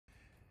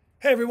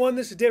Hey everyone,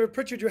 this is David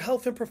Pritchard, your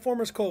health and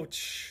performance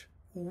coach.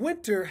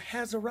 Winter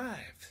has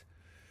arrived.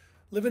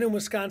 Living in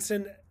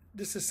Wisconsin,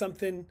 this is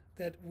something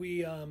that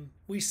we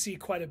see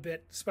quite a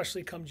bit,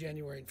 especially come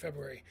January and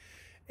February.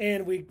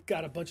 And we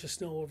got a bunch of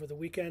snow over the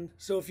weekend.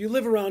 So if you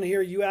live around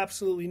here, you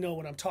absolutely know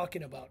what I'm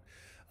talking about.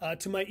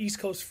 To my East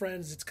Coast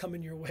friends, it's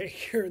coming your way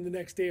here in the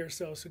next day or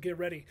so, so get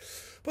ready.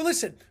 But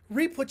listen,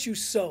 reap what you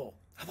sow.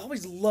 I've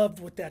always loved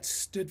what that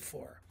stood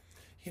for.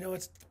 You know,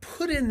 it's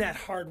put in that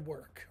hard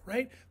work,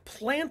 right?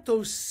 Plant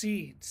those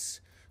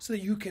seeds so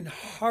that you can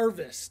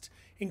harvest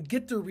and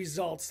get the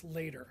results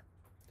later.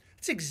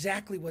 That's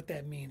exactly what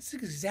that means.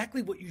 It's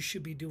exactly what you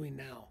should be doing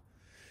now.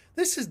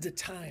 This is the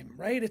time,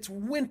 right? It's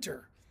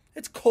winter.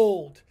 It's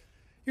cold.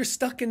 You're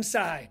stuck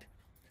inside.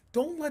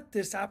 Don't let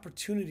this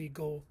opportunity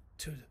go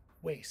to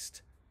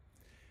waste.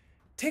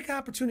 Take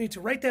opportunity to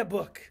write that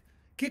book.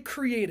 Get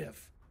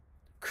creative.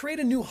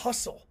 Create a new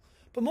hustle.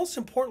 But most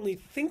importantly,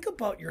 think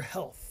about your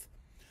health.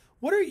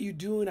 What are you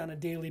doing on a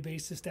daily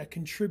basis that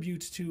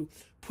contributes to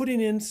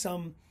putting in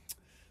some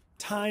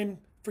time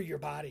for your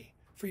body,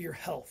 for your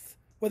health?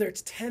 Whether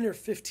it's 10 or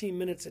 15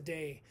 minutes a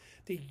day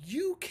that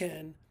you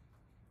can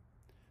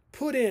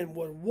put in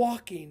with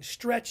walking,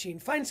 stretching,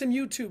 find some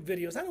YouTube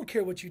videos. I don't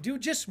care what you do.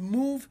 Just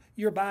move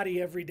your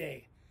body every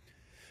day.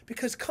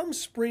 Because come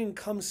spring,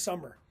 come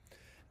summer,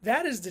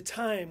 that is the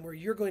time where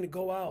you're going to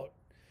go out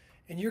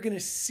and you're going to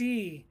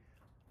see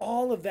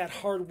all of that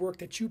hard work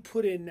that you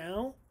put in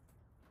now.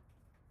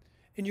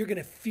 And you're going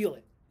to feel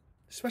it,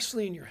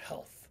 especially in your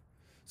health.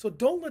 So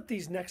don't let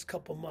these next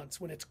couple months,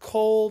 when it's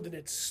cold and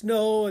it's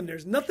snow and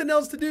there's nothing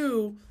else to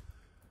do,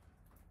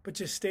 but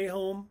just stay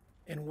home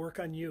and work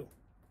on you.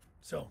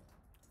 So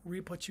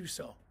reap what you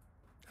sow.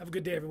 Have a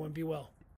good day, everyone. Be well.